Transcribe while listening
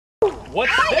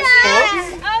What's this,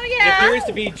 folks? Oh It yeah! appears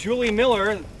to be Julie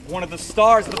Miller, one of the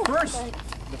stars of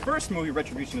the first movie,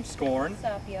 Retribution of Scorn. What's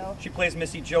up, yo? She plays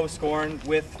Missy Jo Scorn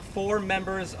with 4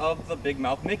 members of the Big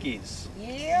Mouth Mickies.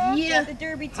 Yeah. Got the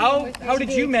Derby team How with me. how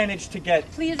did you manage to get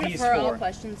Please these refer all 4?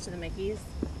 questions to the Mickies.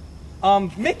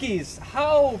 Mickies,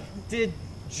 how did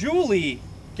Julie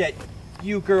get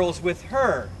you girls with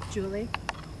her? Julie.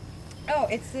 Oh,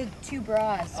 it's the 2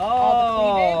 bras.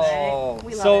 All the cleavage.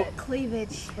 We love so it.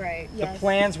 Cleavage. Right. the Yes.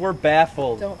 plans were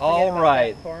baffled. Don't forget All about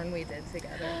right. that porn we did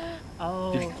together.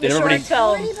 Oh. Did everybody?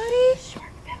 film. Anybody?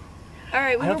 All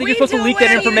right. I don't think you're supposed to leak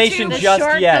that information The just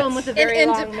short yet. film with a An very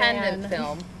long independent man.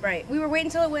 film. Right. We were waiting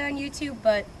until it went on YouTube,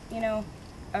 but you know,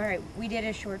 all right, we did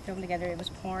a short film together. It was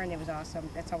porn. It was awesome.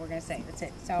 That's all we're gonna say. That's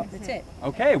it. So that's it.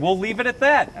 Okay, we'll leave it at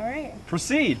that. All right.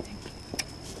 Proceed.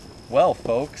 Well,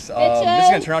 folks, this is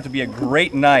going to turn out to be a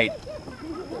great night.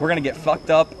 We're going to get fucked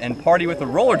up and party with the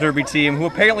roller derby team, who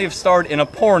apparently have starred in a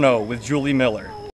porno with Julie Miller.